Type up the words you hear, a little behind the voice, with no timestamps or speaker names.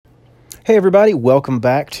Hey everybody, welcome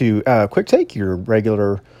back to Quick Take, your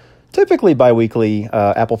regular, typically bi-weekly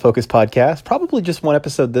Apple Focus podcast. Probably just one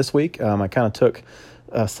episode this week. I kind of took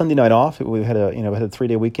Sunday night off. We had a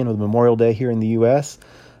 3-day weekend with Memorial Day here in the U.S.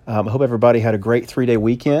 I hope everybody had a great 3-day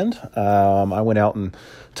weekend. I went out and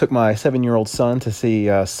took my 7-year-old son to see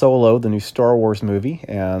Solo, the new Star Wars movie,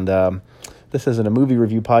 and this isn't a movie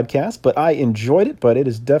review podcast, but I enjoyed it. But it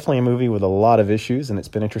is definitely a movie with a lot of issues, and it's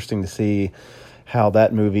been interesting to see how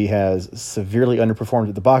that movie has severely underperformed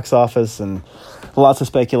at the box office, and lots of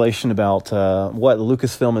speculation about what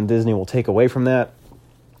Lucasfilm and Disney will take away from that.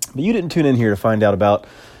 But you didn't tune in here to find out about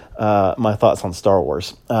my thoughts on Star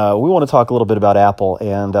Wars. We want to talk a little bit about Apple,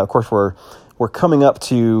 and of course we're coming up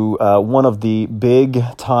to one of the big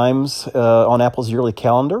times on Apple's yearly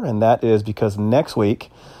calendar, and that is because next week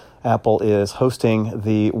Apple is hosting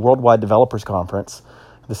the Worldwide Developers Conference.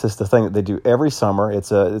 This is the thing that they do every summer.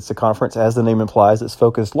 It's a conference, as the name implies. It's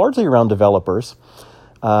focused largely around developers.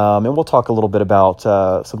 And we'll talk a little bit about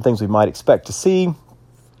some things we might expect to see,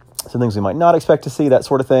 some things we might not expect to see, that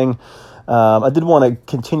sort of thing. I did want to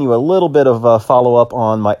continue a little bit of follow-up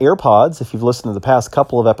on my AirPods. If you've listened to the past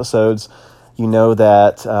couple of episodes, you know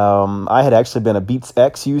that I had actually been a Beats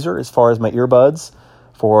X user as far as my earbuds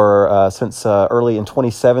since early in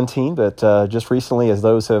 2017. But just recently, as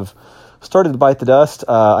those have started to bite the dust,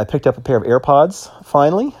 I picked up a pair of AirPods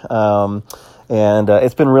finally, and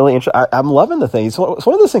it's been really interesting. I'm loving the thing. It's one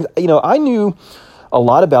of those things, I knew a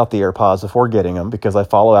lot about the AirPods before getting them because I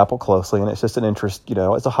follow Apple closely, and it's just an interest,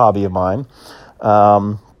 it's a hobby of mine.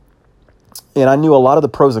 And I knew a lot of the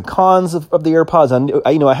pros and cons of the AirPods.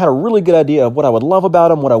 I had a really good idea of what I would love about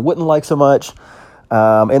them, what I wouldn't like so much.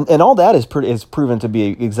 And all that is proven to be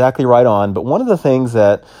exactly right on. But one of the things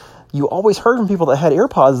that you always heard from people that had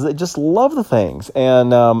AirPods that just love the things.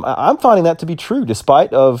 And I'm finding that to be true,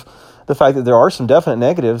 despite of the fact that there are some definite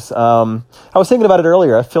negatives. I was thinking about it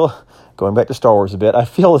earlier. I feel, going back to Star Wars a bit, I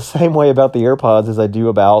feel the same way about the AirPods as I do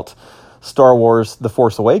about Star Wars The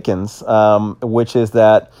Force Awakens, which is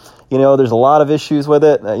that, there's a lot of issues with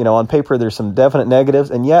it. On paper, there's some definite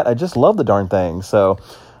negatives, and yet I just love the darn thing. So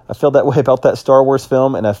I feel that way about that Star Wars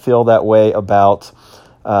film, and I feel that way about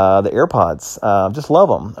the AirPods. Just love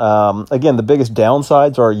them. Again, the biggest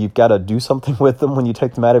downsides are you've got to do something with them when you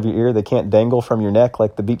take them out of your ear. They can't dangle from your neck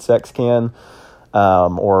like the Beats X can,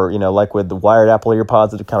 or like with the wired Apple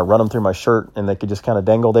AirPods that kind of run them through my shirt and they could just kind of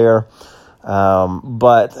dangle there.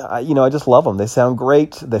 But I just love them. They sound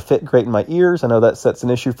great. They fit great in my ears. I know that's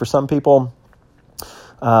an issue for some people.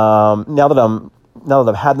 Now that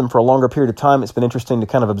I've had them for a longer period of time, it's been interesting to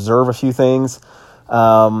kind of observe a few things.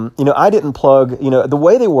 I didn't plug, the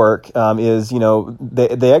way they work, is,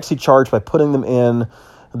 they actually charge by putting them in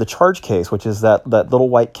the charge case, which is that little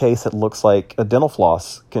white case that looks like a dental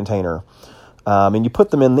floss container. And you put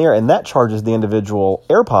them in there and that charges the individual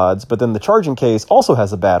AirPods, but then the charging case also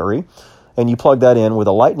has a battery and you plug that in with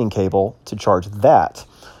a lightning cable to charge that.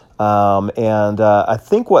 I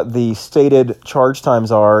think what the stated charge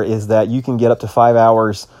times are is that you can get up to 5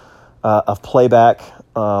 hours, of playback,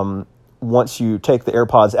 once you take the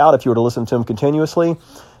AirPods out, if you were to listen to them continuously,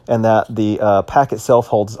 and that the pack itself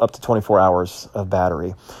holds up to 24 hours of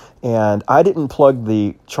battery. And I didn't plug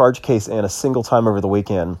the charge case in a single time over the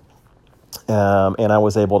weekend, and I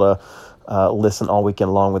was able to listen all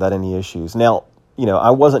weekend long without any issues. Now,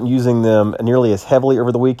 I wasn't using them nearly as heavily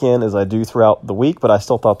over the weekend as I do throughout the week, but I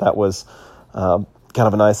still thought that was kind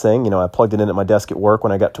of a nice thing. I plugged it in at my desk at work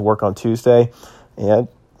when I got to work on Tuesday, and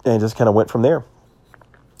just kind of went from there.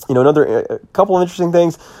 A couple of interesting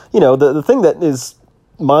things. The thing that is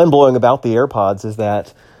mind-blowing about the AirPods is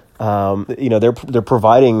that, they're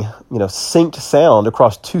providing, synced sound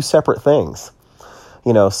across two separate things.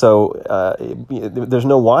 So there's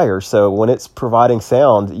no wire. So when it's providing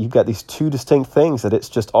sound, you've got these two distinct things that it's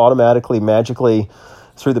just automatically, magically,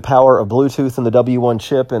 through the power of Bluetooth and the W1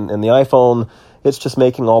 chip and the iPhone, it's just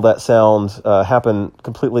making all that sound happen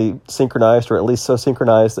completely synchronized, or at least so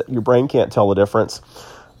synchronized that your brain can't tell the difference.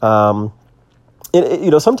 Sometimes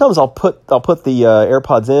I'll put the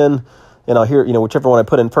AirPods in, and I'll hear, whichever one I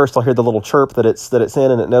put in first, I'll hear the little chirp that it's in,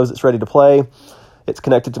 and it knows it's ready to play. It's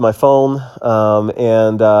connected to my phone,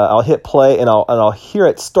 and I'll hit play, and I'll hear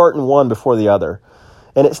it start in one before the other.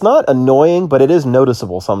 And it's not annoying, but it is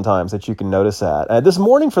noticeable sometimes that you can notice that. This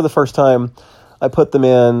morning, for the first time, I put them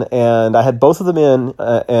in, and I had both of them in,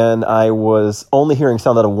 and I was only hearing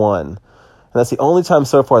sound out of one. And that's the only time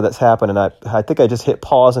so far that's happened. And I think I just hit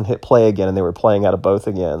pause and hit play again, and they were playing out of both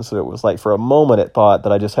again. So it was like for a moment it thought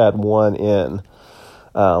that I just had one in.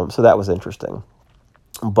 So that was interesting.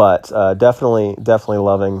 But definitely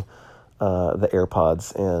loving the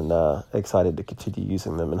AirPods, and excited to continue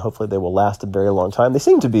using them. And hopefully they will last a very long time. They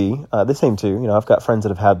seem to. I've got friends that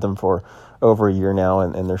have had them for over a year now,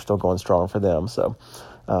 and they're still going strong for them. So,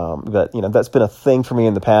 but that's been a thing for me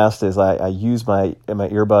in the past. Is I use my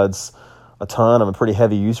earbuds a ton. I'm a pretty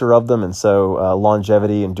heavy user of them, and so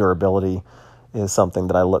longevity and durability is something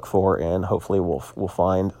that I look for, and hopefully we'll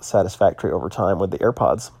find satisfactory over time with the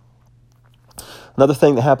AirPods. Another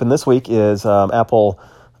thing that happened this week is Apple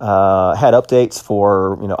had updates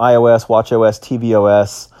for iOS, watchOS,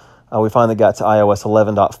 tvOS. We finally got to iOS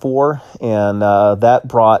 11.4, and that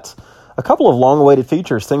brought a couple of long-awaited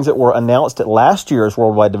features, things that were announced at last year's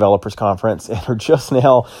Worldwide Developers Conference and are just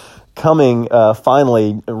now coming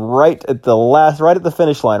finally right at the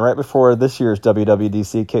finish line, right before this year's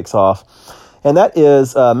WWDC kicks off. And that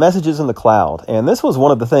is messages in the cloud. And this was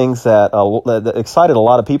one of the things that excited a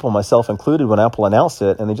lot of people, myself included, when Apple announced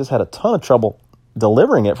it, and they just had a ton of trouble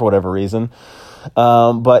delivering it for whatever reason.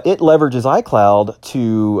 But it leverages iCloud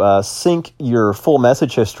to sync your full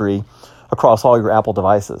message history across all your Apple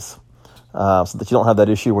devices. So that you don't have that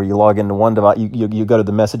issue where you log into one device, you go to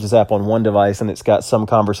the Messages app on one device and it's got some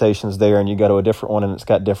conversations there, and you go to a different one and it's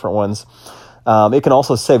got different ones. It can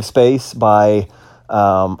also save space by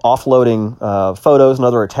offloading photos and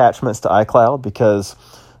other attachments to iCloud, because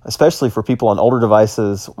especially for people on older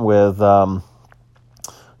devices with small,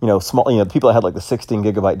 people that had like the 16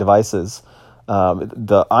 gigabyte devices,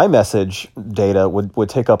 the iMessage data would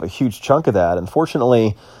take up a huge chunk of that. And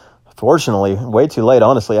fortunately, way too late,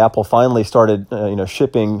 honestly, Apple finally started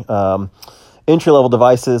shipping entry-level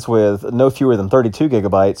devices with no fewer than 32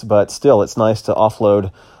 gigabytes, but still it's nice to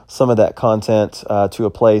offload some of that content to a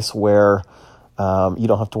place where you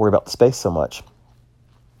don't have to worry about the space so much.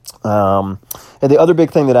 And the other big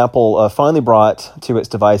thing that Apple finally brought to its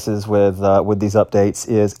devices with these updates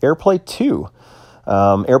is AirPlay 2.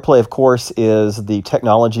 AirPlay, of course, is the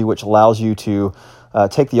technology which allows you to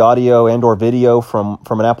take the audio and or video from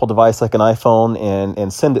an Apple device like an iPhone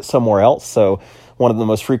and send it somewhere else. So one of the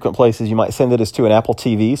most frequent places you might send it is to an Apple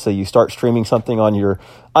TV. So you start streaming something on your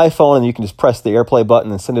iPhone and you can just press the AirPlay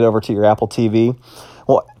button and send it over to your Apple TV.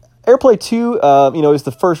 Well, AirPlay 2, is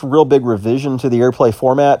the first real big revision to the AirPlay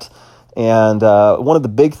format. And one of the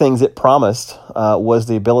big things it promised was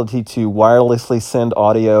the ability to wirelessly send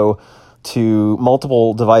audio to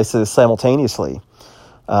multiple devices simultaneously.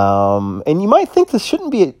 And you might think this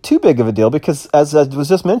shouldn't be too big of a deal because, as I was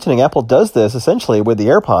just mentioning, Apple does this essentially with the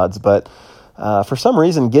AirPods, but for some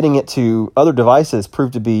reason getting it to other devices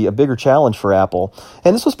proved to be a bigger challenge for Apple.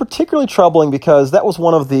 And this was particularly troubling because that was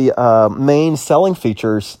one of the main selling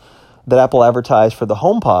features that Apple advertised for the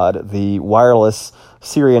HomePod, the wireless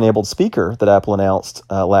Siri-enabled speaker that Apple announced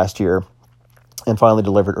last year and finally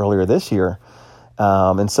delivered earlier this year.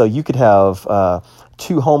 And so you could have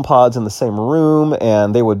two HomePods in the same room,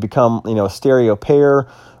 and they would become, a stereo pair,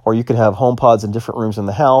 or you could have HomePods in different rooms in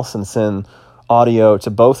the house and send audio to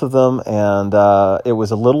both of them. And it was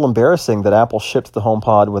a little embarrassing that Apple shipped the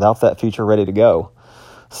HomePod without that feature ready to go.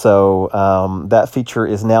 So that feature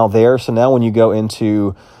is now there. So now when you go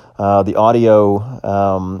into the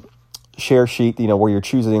audio share sheet, where you're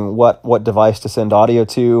choosing what device to send audio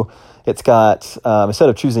to, it's got, instead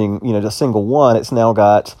of choosing, just a single one, it's now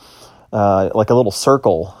got like a little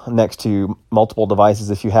circle next to multiple devices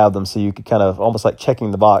if you have them. So you could kind of, almost like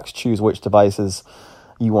checking the box, choose which devices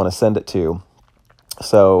you want to send it to.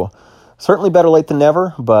 So certainly better late than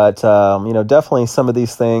never, but, definitely some of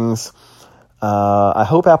these things, I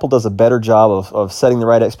hope Apple does a better job of setting the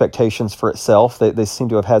right expectations for itself. They seem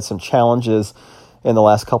to have had some challenges in the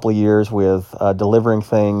last couple of years with delivering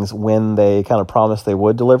things when they kind of promised they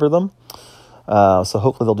would deliver them. So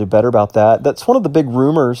hopefully they'll do better about that. That's one of the big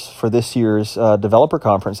rumors for this year's developer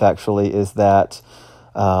conference, actually, is that,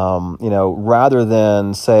 rather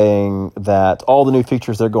than saying that all the new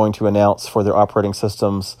features they're going to announce for their operating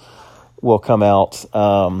systems will come out,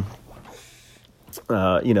 right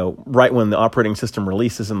when the operating system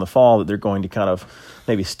releases in the fall, that they're going to kind of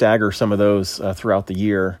maybe stagger some of those throughout the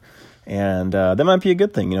year. And that might be a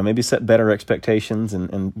good thing, maybe set better expectations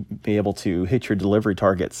and be able to hit your delivery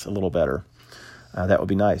targets a little better. That would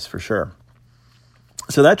be nice for sure.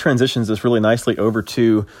 So that transitions us really nicely over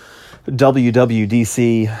to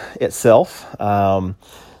WWDC itself. Again,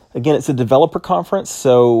 it's a developer conference,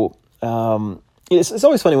 so it's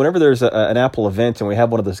always funny whenever there's an Apple event and we have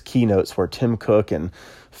one of those keynotes where Tim Cook and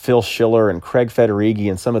Phil Schiller and Craig Federighi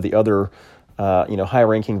and some of the other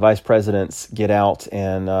high-ranking vice presidents get out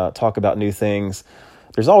and talk about new things.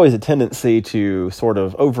 there's always a tendency to sort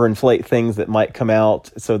of overinflate things that might come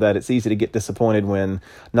out so that it's easy to get disappointed when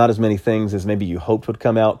not as many things as maybe you hoped would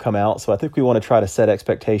come out. So I think we want to try to set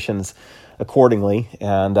expectations accordingly.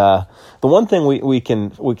 And the one thing we can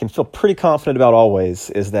feel pretty confident about always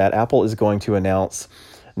is that Apple is going to announce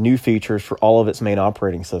new features for all of its main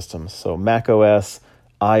operating systems. So Mac OS,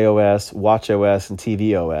 iOS, watchOS, and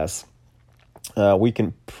tvOS. We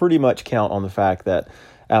can pretty much count on the fact that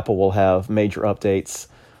Apple will have major updates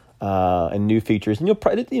and new features. And you'll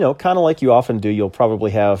probably, kind of like you often do, you'll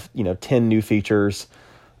probably have, 10 new features,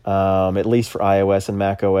 at least for iOS and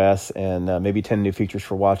Mac OS, and maybe 10 new features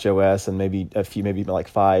for watchOS, and maybe a few, maybe like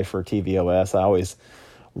 5 for tvOS. I always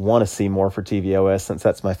want to see more for tvOS since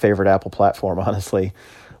that's my favorite Apple platform, honestly.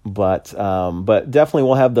 But definitely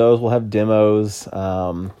we'll have those. We'll have demos,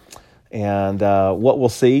 and what we'll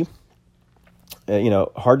see.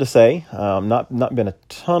 Hard to say. Not been a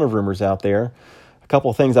ton of rumors out there. A couple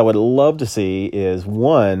of things I would love to see is,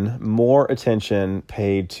 one, more attention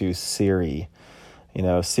paid to Siri.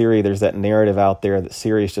 Siri, there's that narrative out there that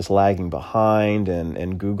Siri is just lagging behind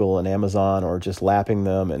and Google and Amazon are just lapping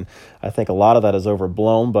them. And I think a lot of that is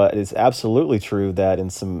overblown, but it's absolutely true that in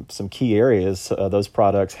some key areas, those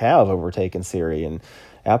products have overtaken Siri. And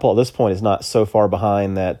Apple at this point is not so far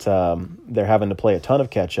behind that they're having to play a ton of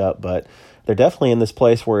catch up, but they're definitely in this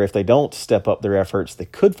place where if they don't step up their efforts, they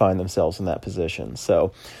could find themselves in that position.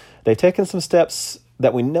 So they've taken some steps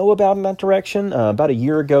that we know about in that direction. About a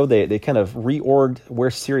year ago, they kind of reorged where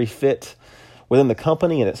Siri fit within the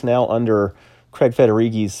company, and it's now under Craig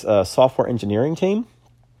Federighi's software engineering team.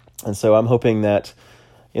 And so I'm hoping that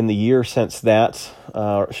in the year since that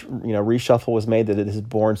reshuffle was made, that it has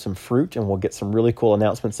borne some fruit, and we'll get some really cool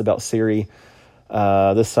announcements about Siri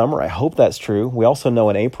this summer. I hope that's true. We also know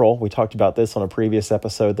in April, we talked about this on a previous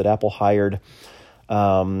episode, that Apple hired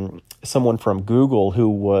someone from Google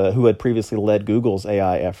who had previously led Google's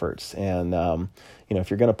AI efforts. And if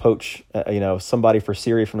you're going to poach somebody for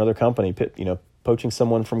Siri from another company, poaching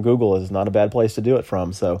someone from Google is not a bad place to do it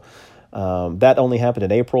from. So that only happened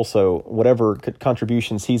in April. So whatever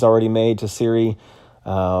contributions he's already made to Siri,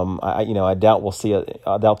 I doubt we'll see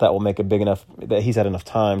I doubt that will make a big enough, that he's had enough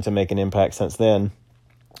time to make an impact since then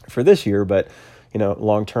for this year. But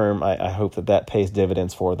long term, I hope that pays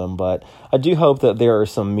dividends for them. But I do hope that there are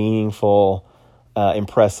some meaningful,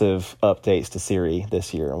 impressive updates to Siri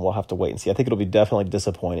this year, and we'll have to wait and see. I think it'll be definitely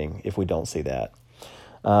disappointing if we don't see that.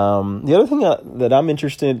 The other thing that I'm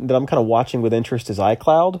kind of watching with interest is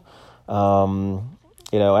iCloud.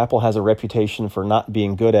 Apple has a reputation for not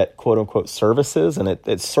being good at quote unquote services, and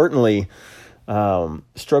it's certainly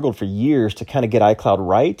struggled for years to kind of get iCloud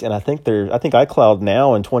right. And I think iCloud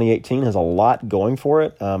now in 2018 has a lot going for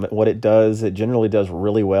it. What it does, it generally does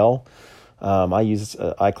really well. I use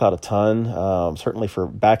iCloud a ton, certainly for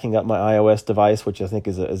backing up my iOS device, which I think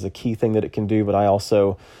is a key thing that it can do. But I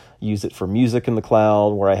also use it for music in the cloud,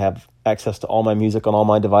 where I have access to all my music on all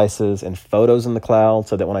my devices, and photos in the cloud,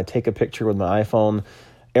 so that when I take a picture with my iPhone,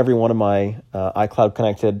 every one of my iCloud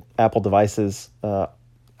connected Apple devices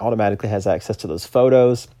automatically has access to those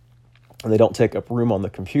photos, and they don't take up room on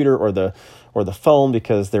the computer or the phone,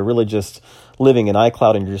 because they're really just living in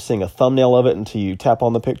iCloud, and you're just seeing a thumbnail of it until you tap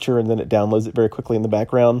on the picture, and then it downloads it very quickly in the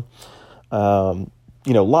background. Lots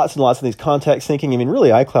and lots of these contact syncing. I mean, really,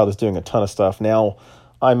 iCloud is doing a ton of stuff now.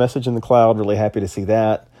 iMessage in the cloud, really happy to see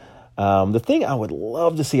that. The thing I would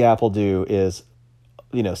love to see Apple do is,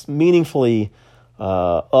 meaningfully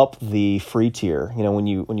up the free tier. When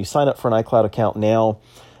you sign up for an iCloud account now,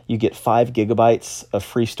 you get 5 gigabytes of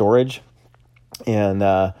free storage, and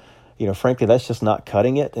frankly, that's just not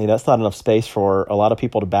cutting it. That's not enough space for a lot of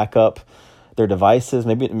people to back up their devices.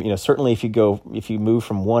 Maybe certainly if you move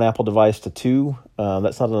from one Apple device to 2,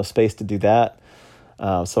 that's not enough space to do that.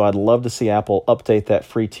 So I'd love to see Apple update that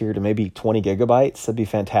free tier to maybe 20 gigabytes. That'd be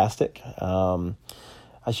fantastic.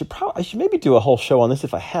 I should maybe do a whole show on this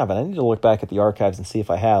if I haven't. I need to look back at the archives and see if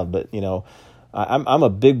I have. But I'm a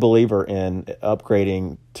big believer in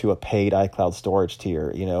upgrading to a paid iCloud storage tier.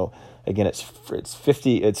 Again, it's 5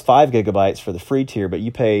 gigabytes for the free tier, but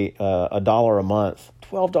you pay $1 a month,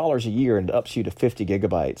 $12 a year, and it ups you to 50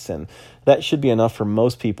 gigabytes, and that should be enough for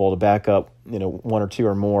most people to back up 1 or 2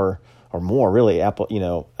 or more really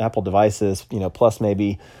Apple devices, plus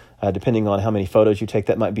maybe depending on how many photos you take,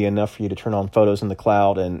 that might be enough for you to turn on photos in the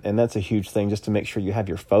cloud, and that's a huge thing, just to make sure you have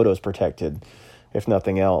your photos protected, if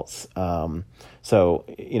nothing else. So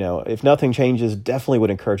if nothing changes, definitely would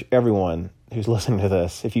encourage everyone who's listening to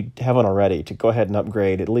this, if you haven't already, to go ahead and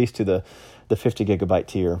upgrade at least to the 50 gigabyte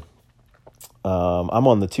tier. I'm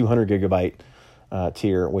on the 200 gigabyte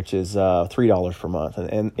tier, which is $3 per month,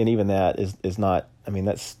 and even that is not. I mean,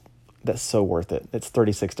 that's so worth it. It's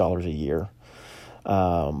 $36 a year.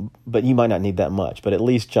 But you might not need that much, but at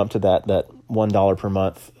least jump to that $1 per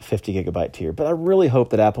month 50 gigabyte tier. But I really hope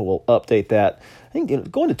that Apple will update that. I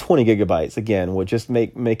think going to 20 gigabytes again would just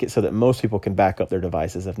make it so that most people can back up their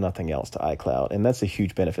devices, if nothing else, to iCloud, and that's a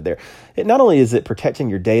huge benefit there. It not only is it protecting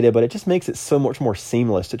your data, but it just makes it so much more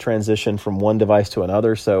seamless to transition from one device to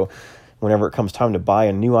another. So whenever it comes time to buy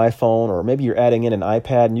a new iPhone, or maybe you're adding in an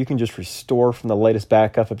iPad, and you can just restore from the latest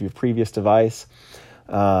backup of your previous device.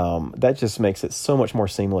 That just makes it so much more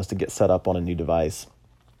seamless to get set up on a new device.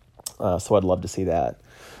 So I'd love to see that.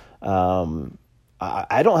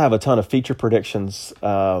 I don't have a ton of feature predictions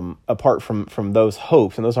apart from those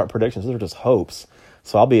hopes, and those aren't predictions, those are just hopes.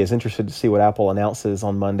 So I'll be as interested to see what Apple announces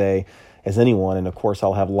on Monday as anyone, and of course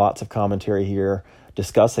I'll have lots of commentary here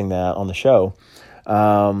discussing that on the show.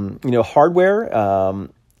 Hardware,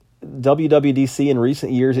 WWDC in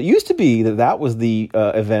recent years, it used to be that was the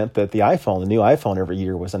event that the new iPhone every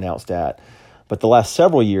year was announced at. But the last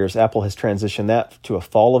several years, Apple has transitioned that to a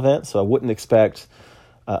fall event, so I wouldn't expect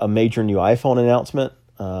a major new iPhone announcement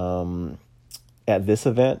at this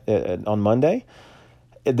event on Monday.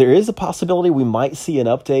 There is a possibility we might see an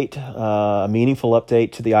update, a meaningful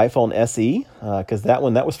update to the iPhone SE, because that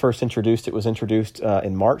was first introduced. It was introduced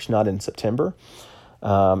in March, not in September.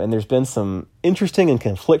 And there's been some interesting and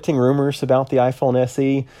conflicting rumors about the iPhone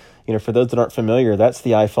SE. For those that aren't familiar, that's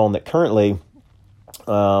the iPhone that currently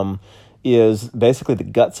is basically the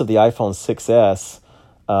guts of the iPhone 6S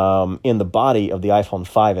in the body of the iPhone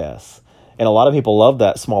 5S. And a lot of people love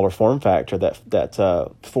that smaller form factor. That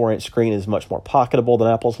 4-inch screen is much more pocketable than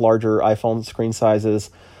Apple's larger iPhone screen sizes.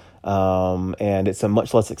 And it's a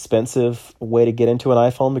much less expensive way to get into an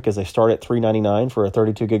iPhone, because they start at $399 for a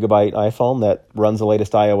 32 gigabyte iPhone that runs the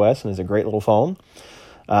latest iOS and is a great little phone.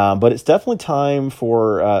 But it's definitely time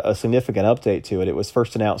for a significant update to it. It was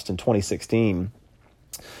first announced in 2016.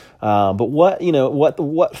 But what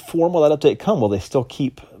form will that update come? Will they still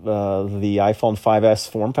keep the iPhone 5S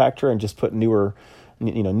form factor and just put newer,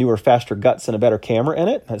 faster guts and a better camera in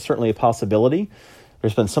it? That's certainly a possibility.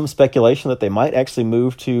 There's been some speculation that they might actually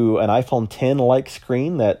move to an iPhone 10-like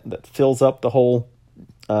screen that fills up the whole,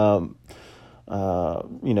 a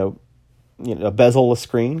bezel-less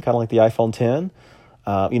screen, kind of like the iPhone 10.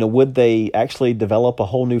 Would they actually develop a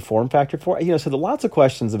whole new form factor for it? So there are lots of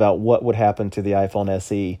questions about what would happen to the iPhone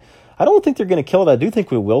SE. I don't think they're going to kill it. I do think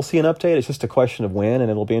we will see an update. It's just a question of when, and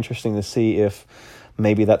it'll be interesting to see if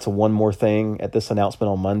maybe that's one more thing at this announcement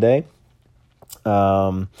on Monday.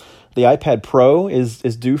 The iPad Pro is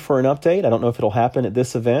due for an update. I don't know if it'll happen at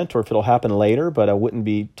this event or if it'll happen later, but I wouldn't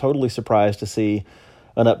be totally surprised to see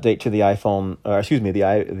an update to the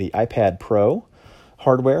the iPad Pro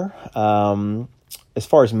hardware. As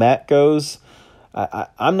far as Mac goes,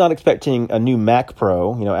 I'm not expecting a new Mac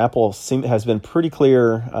Pro. Apple has been pretty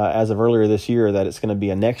clear as of earlier this year that it's going to be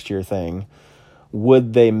a next year thing.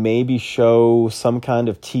 Would they maybe show some kind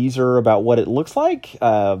of teaser about what it looks like?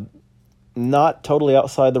 Not totally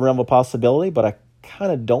outside the realm of possibility, but I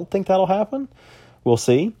kind of don't think that'll happen. We'll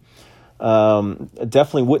see.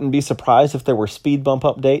 Definitely wouldn't be surprised if there were speed bump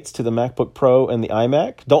updates to the MacBook Pro and the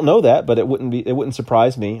iMac. Don't know that, but it wouldn't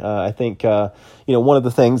surprise me. I think one of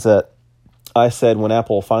the things that I said when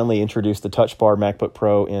Apple finally introduced the Touch Bar MacBook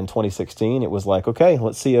Pro in 2016, it was like, okay,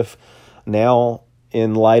 let's see if now,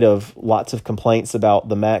 in light of lots of complaints about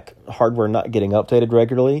the Mac hardware not getting updated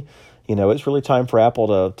regularly, it's really time for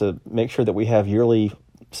Apple to make sure that we have yearly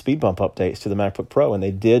speed bump updates to the MacBook Pro, and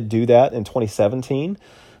they did do that in 2017.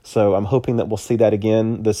 So I'm hoping that we'll see that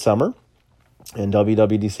again this summer, and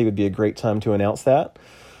WWDC would be a great time to announce that.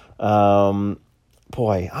 Boy,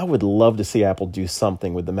 I would love to see Apple do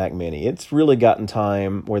something with the Mac Mini. It's really gotten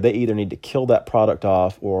time where they either need to kill that product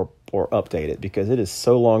off or update it, because it is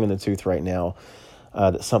so long in the tooth right now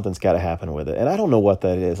that something's got to happen with it. And I don't know what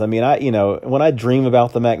that is. I mean, when I dream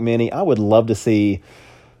about the Mac Mini, I would love to see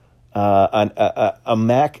a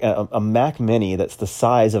Mac Mini that's the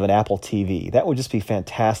size of an Apple TV. That would just be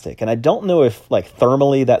fantastic. And I don't know if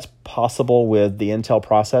thermally that's possible with the Intel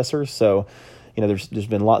processors. So, there's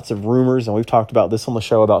been lots of rumors, and we've talked about this on the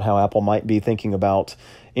show about how Apple might be thinking about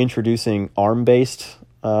introducing ARM-based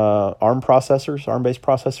processors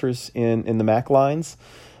in the Mac lines.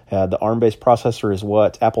 The ARM-based processor is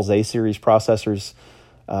what Apple's A-series processors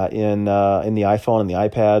in the iPhone and the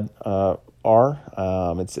iPad are.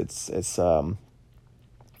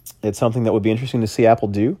 It's something that would be interesting to see Apple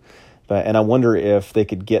do, and I wonder if they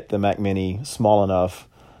could get the Mac Mini small enough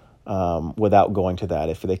without going to that.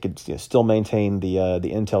 If they could still maintain the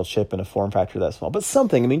Intel chip in a form factor that small, but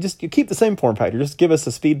something. I mean, just you keep the same form factor. Just give us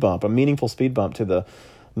a speed bump, a meaningful speed bump to the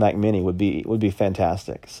Mac Mini would be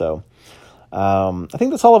fantastic. So I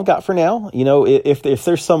think that's all I've got for now. If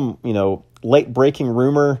there's some late breaking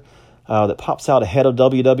rumor that pops out ahead of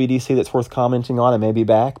WWDC that's worth commenting on, I may be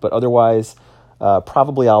back. But otherwise,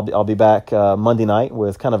 probably I'll be back Monday night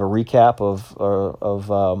with kind of a recap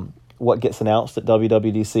of what gets announced at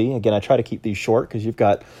WWDC. Again, I try to keep these short because you've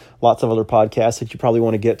got lots of other podcasts that you probably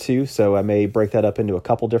want to get to. So I may break that up into a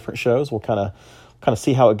couple different shows. We'll kind of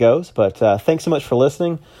see how it goes. But thanks so much for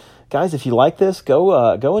listening. Guys, if you like this,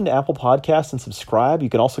 go into Apple Podcasts and subscribe. You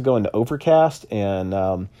can also go into Overcast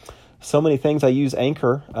and so many things. I use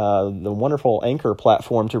Anchor, the wonderful Anchor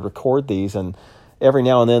platform, to record these. And every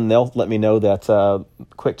now and then they'll let me know that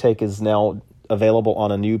Quick Take is now available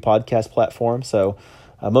on a new podcast platform. So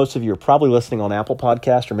most of you are probably listening on Apple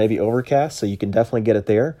Podcast or maybe Overcast, so you can definitely get it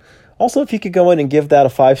there. Also, if you could go in and give that a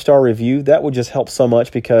 5-star review, that would just help so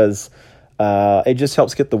much because it just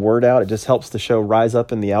helps get the word out. It just helps the show rise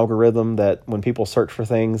up in the algorithm that when people search for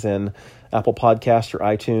things in Apple Podcast or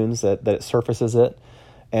iTunes, that it surfaces it.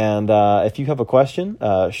 And if you have a question,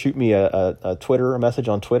 shoot me a message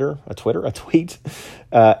on Twitter, a tweet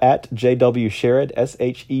at JWSherrod,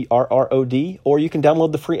 SHERROD, or you can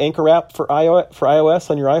download the free Anchor app for iOS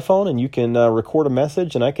on your iPhone, and you can record a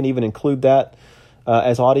message, and I can even include that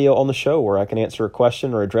as audio on the show, where I can answer a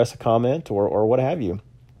question or address a comment or what have you.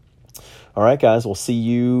 All right, guys, we'll see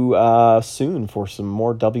you soon for some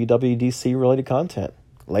more WWDC related content.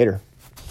 Later.